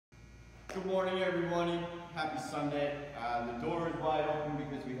Good morning, everybody. Happy Sunday. The door is wide open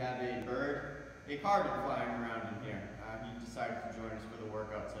because we have a cardinal flying around in here. He decided to join us for the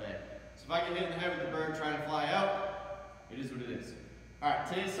workout today. So if I get hit in the head with the bird trying to fly out, it is what it is. Alright,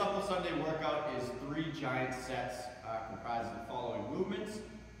 today's Supple Sunday workout is 3 giant sets comprised of the following movements.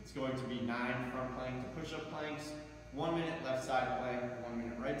 It's going to be 9 front plank to push-up planks, 1 minute left side plank, 1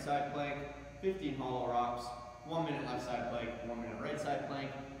 minute right side plank, 15 hollow rocks, 1 minute left side plank, 1 minute right side plank,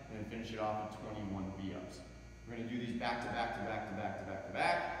 and then finish it off with 21 V-ups. We're going to do these back to back to back to back to back to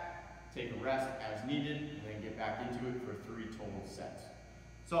back, take a rest as needed, and then get back into it for 3 total sets.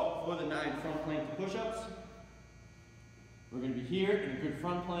 So for the 9 front plank to push-ups, we're going to be here in a good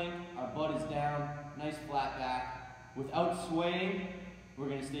front plank, our butt is down, nice flat back. Without swaying, we're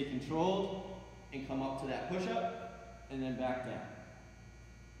going to stay controlled and come up to that push-up, and then back down.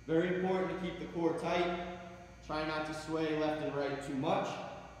 Very important to keep the core tight. Try not to sway left and right too much,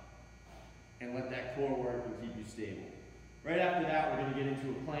 and let that core work and keep you stable. Right after that, we're going to get into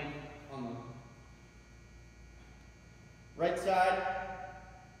a plank on the right side.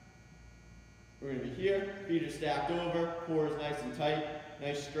 We're going to be here, feet are stacked over, core is nice and tight,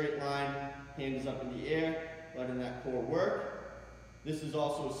 nice straight line, hand is up in the air, letting that core work. This is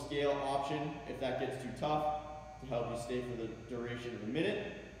also a scale option if that gets too tough to help you stay for the duration of a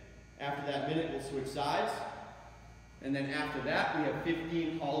minute. After that minute, we'll switch sides. And then after that, we have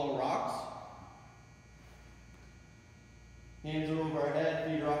 15 hollow rocks. Hands are over our head,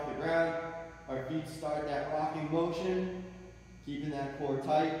 feet are off the ground. Our feet start that rocking motion, keeping that core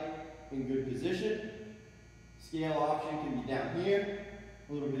tight in good position. Scale option can be down here,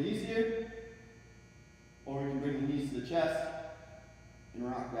 a little bit easier. Or we can bring the knees to the chest and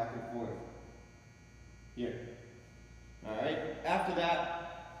rock back and forth. Here. Alright, after that,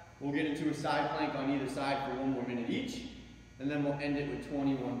 we'll get into a side plank on either side for 1 more minute each. And then we'll end it with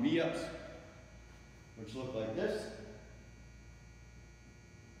 21 V-ups, which look like this.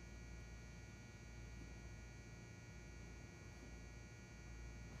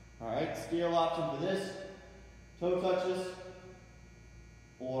 Alright, scale option for this, toe touches,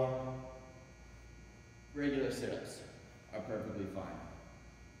 or regular sit-ups are perfectly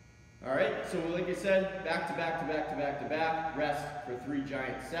fine. Alright, so like I said, back to back to back to back to back, rest for 3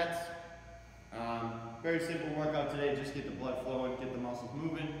 giant sets. Very simple workout today, just get the blood flowing, get the muscles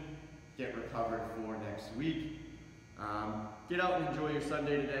moving, get recovered for next week. Get out and enjoy your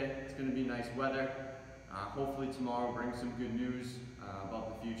Sunday today. It's going to be nice weather. Hopefully tomorrow brings some good news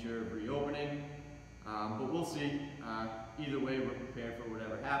about the future of reopening, but we'll see. Either way, we're prepared for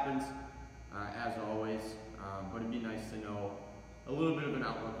whatever happens, as always, but it'd be nice to know a little bit of an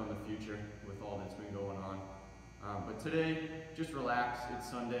outlook on the future with all that's been going on. But today, just relax, it's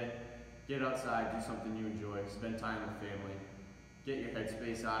Sunday, get outside, do something you enjoy, spend time with family, get your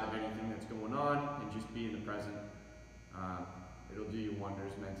headspace out of anything that's going on, and just be in the present. It'll do you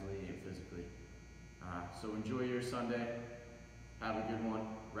wonders mentally and physically. So enjoy your Sunday, have a good one,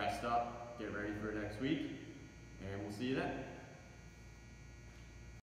 rest up, get ready for next week, and we'll see you then.